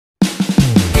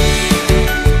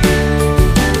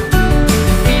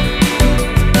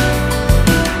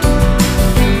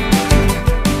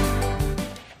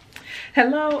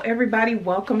everybody,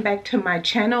 welcome back to my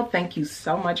channel. Thank you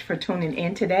so much for tuning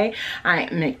in today. I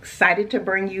am excited to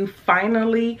bring you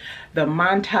finally the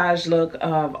montage look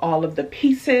of all of the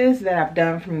pieces that I've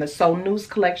done from the Soul News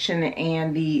collection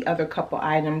and the other couple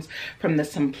items from the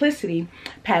Simplicity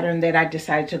pattern that I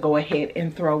decided to go ahead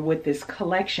and throw with this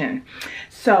collection.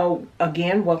 So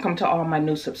again, welcome to all my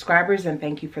new subscribers, and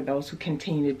thank you for those who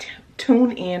continue to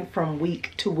tune in from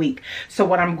week to week. So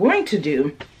what I'm going to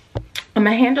do, I'm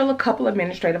going to handle a couple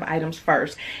administrative items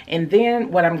first, and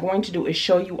then what I'm going to do is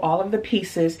show you all of the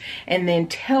pieces and then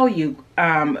tell you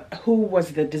who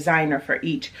was the designer for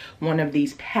each one of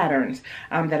these patterns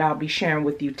that I'll be sharing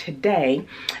with you today.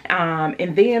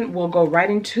 And then we'll go right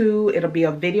into, it'll be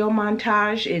a video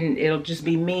montage, and it'll just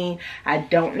be me. I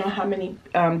don't know how many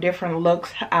different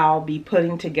looks I'll be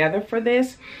putting together for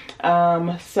this.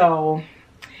 So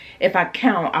if I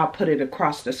count, I'll put it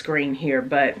across the screen here,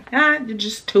 but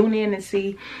just tune in and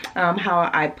see how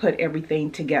I put everything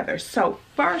together. So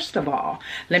first of all,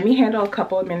 let me handle a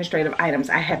couple administrative items.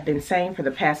 I have been saying for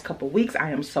the past couple weeks, I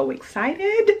am so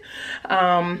excited.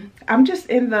 I'm just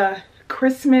in the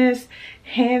Christmas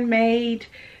handmade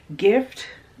gift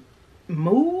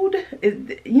mood,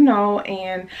 you know,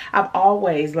 and I've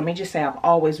always, let me just say, I've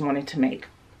always wanted to make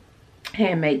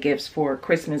handmade gifts for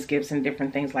Christmas gifts and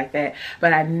different things like that,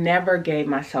 but I never gave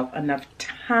myself enough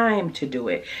time to do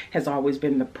it. Has always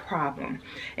been the problem.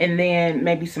 And then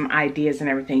maybe some ideas and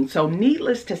everything. So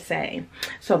needless to say,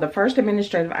 so the first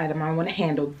administrative item I want to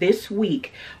handle this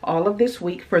week, all of this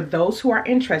week, for those who are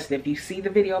interested, if you see the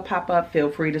video pop up,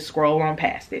 feel free to scroll on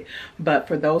past it. But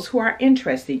for those who are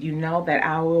interested, you know that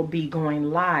I will be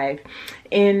going live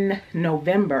in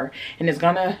November, and it's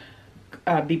gonna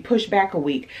be pushed back a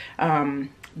week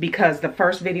because the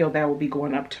first video that will be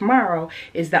going up tomorrow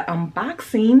is the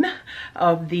unboxing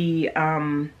of the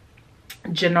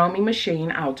Janome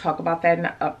machine. I'll talk about that in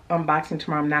the unboxing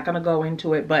tomorrow. I'm not going to go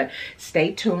into it, but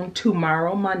stay tuned.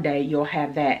 Tomorrow, Monday, you'll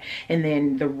have that. And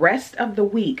then the rest of the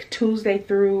week, Tuesday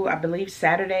through, I believe,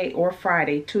 Saturday or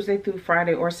Friday, Tuesday through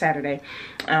Friday or Saturday,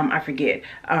 I forget,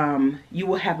 you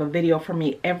will have a video from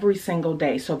me every single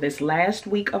day. So this last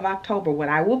week of October, what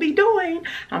I will be doing,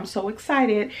 I'm so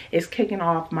excited, is kicking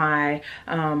off my,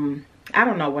 I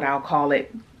don't know what I'll call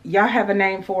it. Y'all have a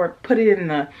name for it, put it in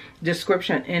the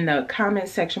description, in the comment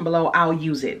section below. I'll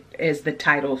use it as the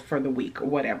title for the week or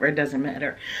whatever, it doesn't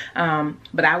matter.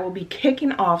 But I will be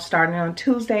kicking off starting on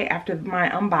Tuesday after my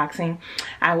unboxing.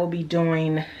 I will be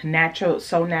doing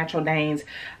NaturalDane's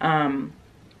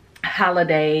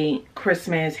holiday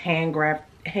Christmas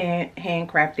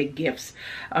handcrafted gifts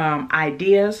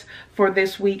ideas for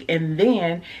this week. And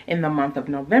then in the month of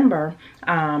November,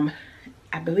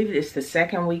 I believe it's the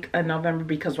second week of November,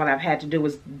 because what I've had to do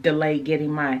is delay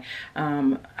getting my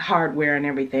hardware and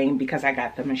everything because I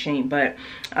got the machine. But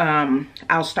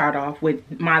I'll start off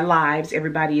with my lives.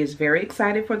 Everybody is very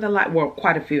excited for the live. Well,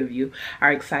 quite a few of you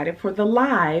are excited for the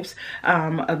lives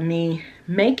of me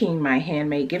making my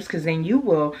handmade gifts, because then you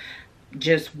will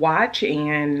just watch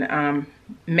and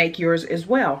make yours as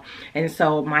well. And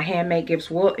so my handmade gifts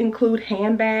will include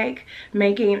handbag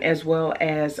making as well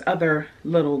as other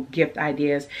little gift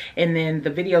ideas. And then the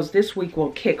videos this week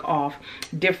will kick off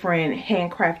different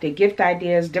handcrafted gift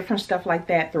ideas, different stuff like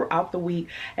that throughout the week.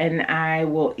 And I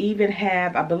will even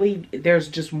have, I believe there's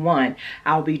just one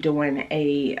I'll be doing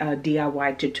a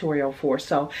DIY tutorial for.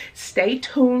 So stay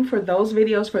tuned for those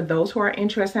videos for those who are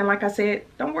interested. And like I said,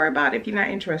 don't worry about it if you're not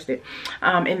interested.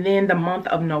 And then the month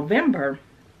of November,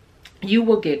 you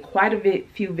will get quite a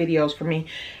few videos from me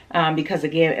because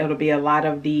again, it'll be a lot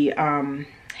of the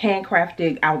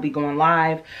handcrafted. I'll be going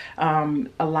live a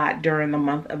lot during the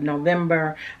month of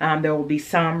November. There will be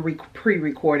some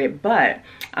pre-recorded, but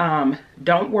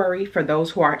don't worry, for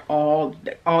those who are all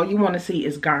you want to see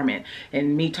is garment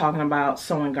and me talking about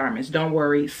sewing garments. Don't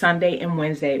worry, Sunday and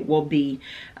Wednesday will be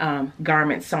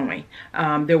garment sewing.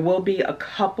 There will be a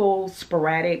couple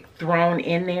sporadic thrown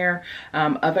in there,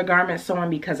 other garment sewing,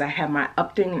 because I have my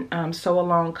Upton sew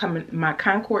along coming, my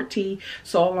Concord tee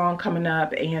sew along coming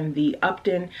up, and the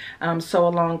Upton sew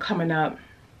along coming up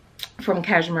from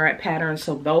Cashmere at Patterns.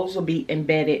 So those will be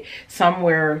embedded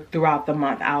somewhere throughout the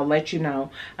month. I'll let you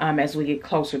know as we get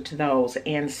closer to those.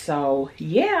 And so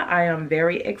yeah, I am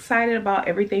very excited about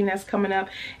everything that's coming up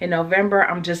in November.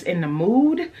 I'm just in the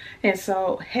mood, and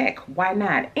so heck, why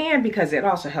not? And because it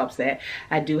also helps that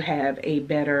I do have a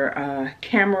better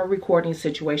camera recording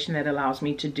situation that allows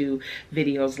me to do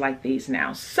videos like these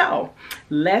now. So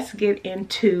let's get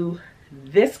into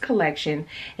this collection,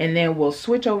 and then we'll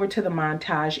switch over to the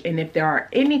montage. And if there are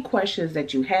any questions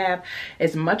that you have,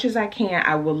 as much as I can,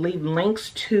 I will leave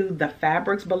links to the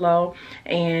fabrics below,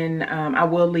 and I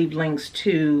will leave links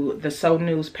to the So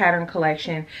News pattern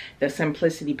collection, the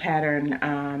Simplicity pattern,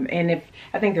 and if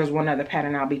I think there's one other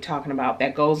pattern I'll be talking about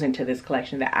that goes into this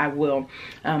collection that I will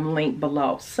link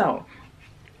below. So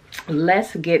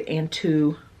let's get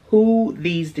into who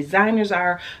these designers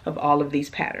are of all of these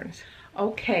patterns.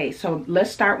 Okay, so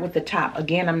let's start with the top.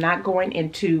 Again, I'm not going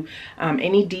into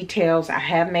any details. I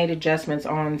have made adjustments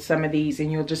on some of these,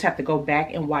 and you'll just have to go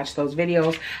back and watch those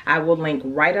videos. I will link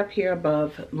right up here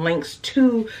above links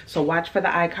to, so watch for the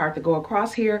iCard to go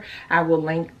across here. I will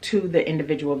link to the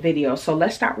individual videos. So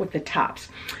let's start with the tops.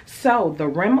 So the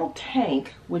Rimmel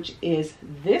tank, which is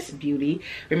this beauty.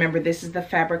 Remember, this is the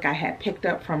fabric I had picked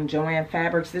up from Joann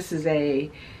Fabrics. This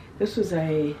was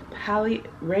a poly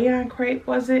rayon crepe,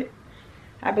 was it?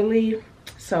 I believe.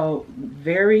 So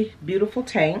very beautiful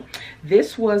tank.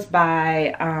 This was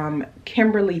by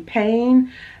Kimberly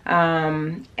Payne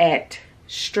at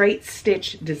Straight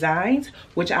Stitch Designs,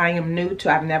 which I am new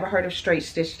to. I've never heard of Straight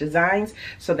Stitch Designs.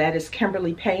 So that is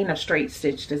Kimberly Payne of Straight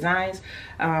Stitch Designs,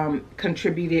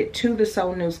 contributed to the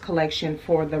So News collection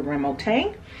for the Rimmel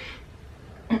tank.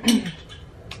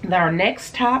 Our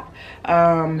next top,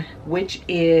 which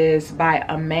is by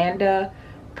Amanda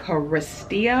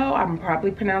Caristillo. I'm probably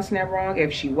pronouncing that wrong.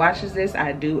 If she watches this,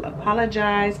 I do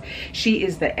apologize. She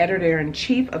is the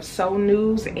editor-in-chief of So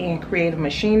News and Creative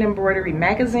Machine Embroidery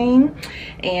magazine,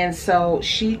 and so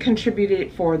she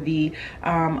contributed for the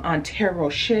Ontario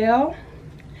shell,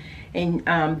 and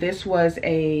this was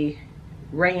a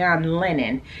rayon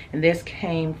linen, and this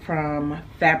came from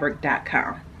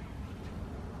fabric.com.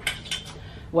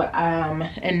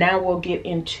 And now we'll get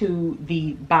into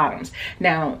the bottoms.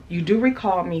 Now, you do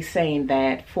recall me saying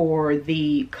that for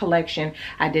the collection,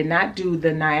 I did not do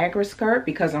the Niagara skirt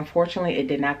because unfortunately it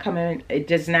did not come in, it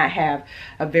does not have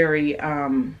a very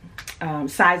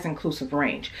size inclusive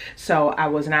range. So I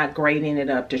was not grading it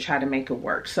up to try to make it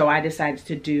work. So I decided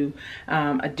to do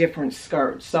a different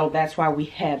skirt. So that's why we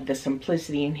have the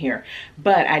Simplicity in here.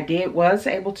 But I was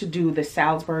able to do the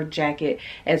Salzburg jacket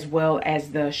as well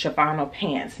as the Shibano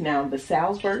pants. Now the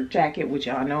Salzburg jacket, which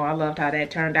y'all know I loved how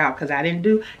that turned out because I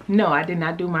did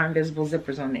not do my invisible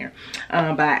zippers on there.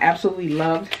 But I absolutely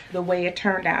loved the way it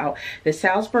turned out. The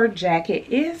Salzburg jacket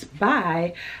is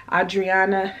by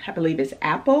Adriana, I believe it's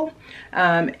Apple.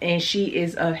 And she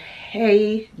is of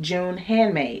Hey June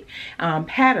Handmade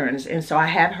Patterns, and so I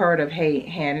have heard of Hey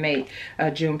Handmade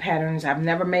June Patterns. I've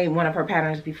never made one of her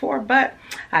patterns before, but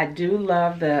I do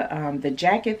love the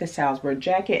jacket, the Salzburg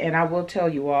jacket, and I will tell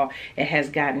you all, it has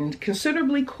gotten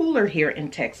considerably cooler here in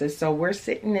Texas. So we're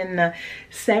sitting in the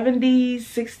 70s,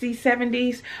 60s,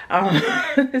 70s.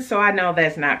 So I know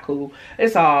that's not cool.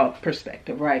 It's all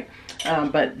perspective, right?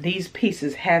 But these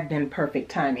pieces have been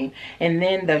perfect timing. And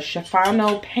then the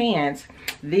Shibano pants,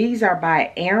 these are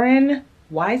by Erin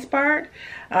Weisbart,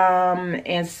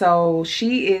 and so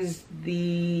she is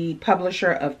the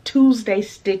publisher of Tuesday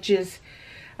Stitches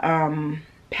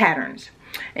patterns,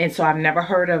 and so I've never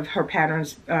heard of her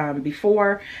patterns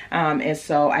before, and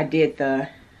so I did the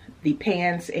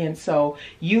pants, and so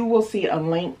you will see a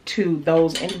link to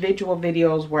those individual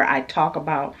videos where I talk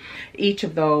about each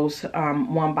of those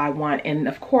one by one. And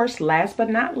of course, last but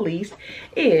not least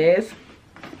is,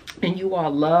 and you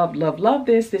all love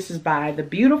this. This is by the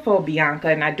beautiful Bianca,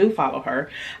 and I do follow her,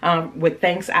 with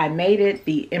Thanks I Made It,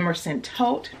 the Emerson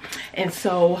tote. And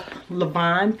so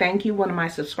Levon, thank you, one of my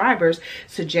subscribers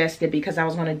suggested, because I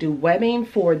was going to do webbing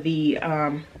for the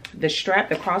strap,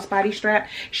 the crossbody strap,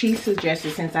 she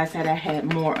suggested, since I said I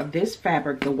had more of this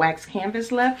fabric, the wax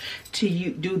canvas left, to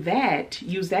use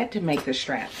that to make the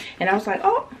strap. And I was like,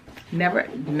 oh,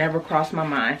 never crossed my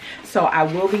mind. So I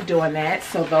will be doing that.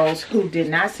 So those who did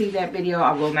not see that video,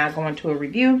 I will not go into a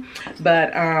review,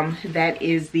 but that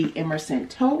is the Emerson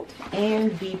tote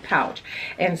and the pouch.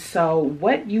 And so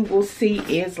what you will see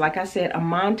is, like I said, a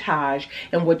montage,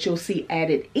 and what you'll see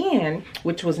added in,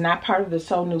 which was not part of the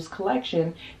So News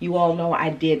collection. You all know I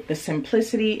did the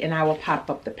Simplicity, and I will pop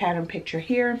up the pattern picture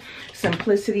here.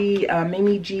 Simplicity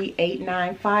Mimi G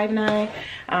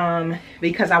 8959,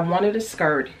 because I wanted a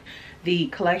skirt. The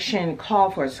collection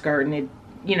called for a skirt, and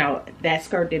that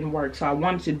skirt didn't work, so I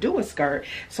wanted to do a skirt.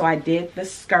 So I did the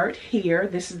skirt here.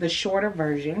 This is the shorter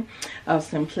version of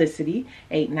Simplicity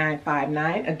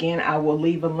 8959. Again, I will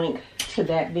leave a link to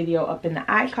that video up in the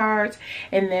iCards.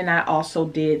 And then I also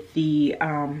did the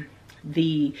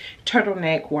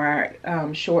turtleneck where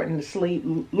I shortened the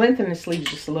sleeve, lengthened the sleeve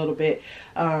just a little bit,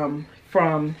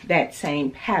 from that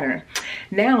same pattern.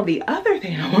 Now, the other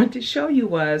thing I wanted to show you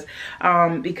was,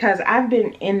 because I've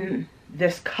been in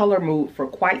this color mood for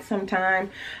quite some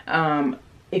time.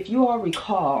 If you all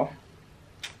recall,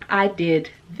 I did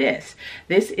this.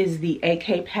 This is the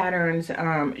AK Patterns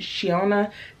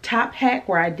Sheona top hat,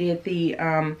 where I did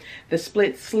the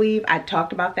split sleeve. I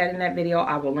talked about that in that video.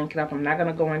 I will link it up. I'm not going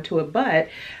to go into it, but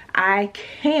I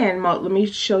can, let me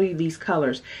show you these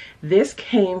colors. This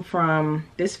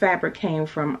fabric came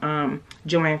from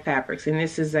Joann Fabrics, and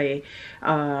this is a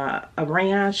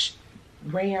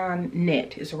rayon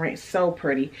knit. It's so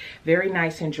pretty, very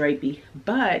nice and drapey.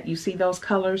 But you see those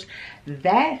colors?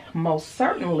 That most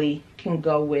certainly can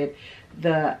go with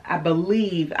the, I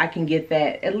believe I can get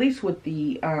that at least with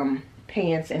the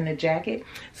pants and the jacket.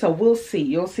 So we'll see.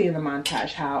 You'll see in the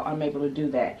montage how I'm able to do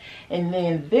that. And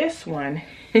then this one,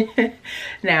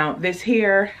 now this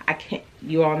here, I can't,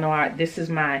 you all know this is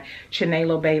my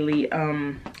Chinelo Bailey,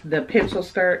 the pencil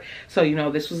skirt. So, you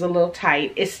know, this was a little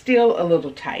tight. It's still a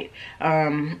little tight.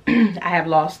 I have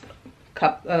lost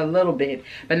a little bit,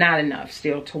 but not enough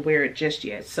still to wear it just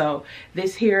yet. So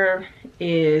this here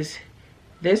is,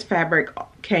 this fabric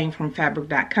came from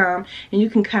fabric.com, and you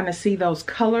can kind of see those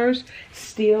colors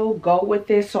still go with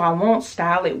this. So I won't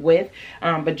style it with,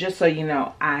 but just so you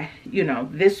know,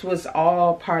 this was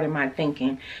all part of my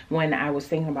thinking when I was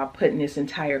thinking about putting this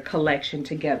entire collection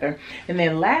together. And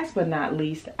then last but not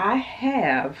least, I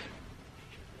have,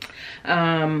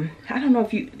 I don't know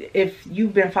if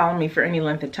you've been following me for any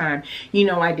length of time, you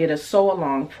know I did a sew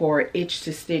along for Itch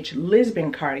to Stitch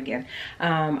Lisbon cardigan.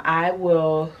 I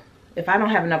will, if I don't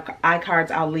have enough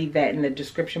iCards, I'll leave that in the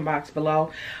description box below.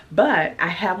 But I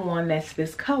have one that's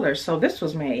this color. So this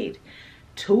was made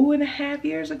 2.5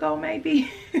 years ago, maybe.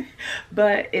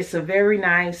 But it's a very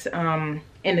nice, and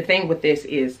the thing with this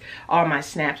is all my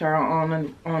snaps are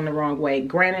on the wrong way.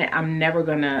 Granted, I'm never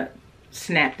gonna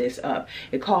snap this up.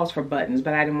 It calls for buttons,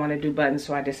 but I didn't want to do buttons,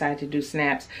 so I decided to do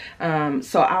snaps.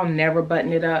 So I'll never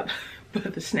button it up,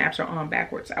 but the snaps are on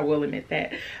backwards. I will admit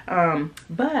that.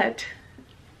 But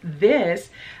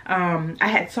this, I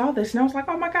had saw this and I was like,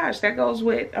 oh my gosh, that goes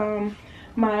with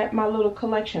my little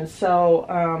collection. So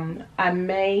I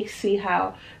may see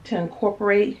how to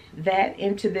incorporate that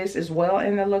into this as well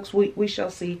in the looks. We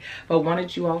shall see, but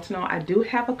wanted you all to know I do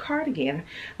have a cardigan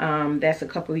that's a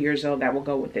couple of years old that will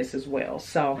go with this as well.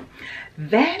 So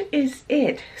that is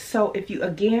it. So if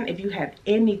you have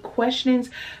any questions,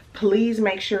 please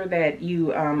make sure that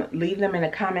you leave them in the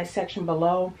comment section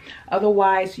below.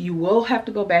 Otherwise, you will have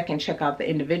to go back and check out the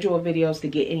individual videos to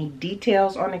get any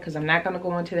details on it, because I'm not going to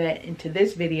go into that into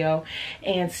this video.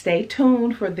 And stay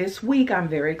tuned for this week. I'm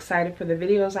very excited for the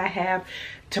videos I have.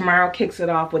 Tomorrow kicks it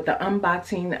off with the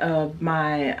unboxing of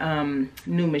my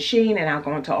new machine, and I'll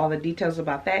go into all the details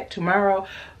about that tomorrow.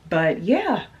 But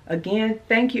yeah, again,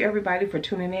 thank you everybody for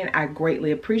tuning in. I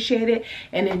greatly appreciate it,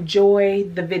 and enjoy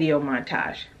the video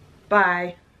montage.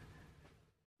 Bye.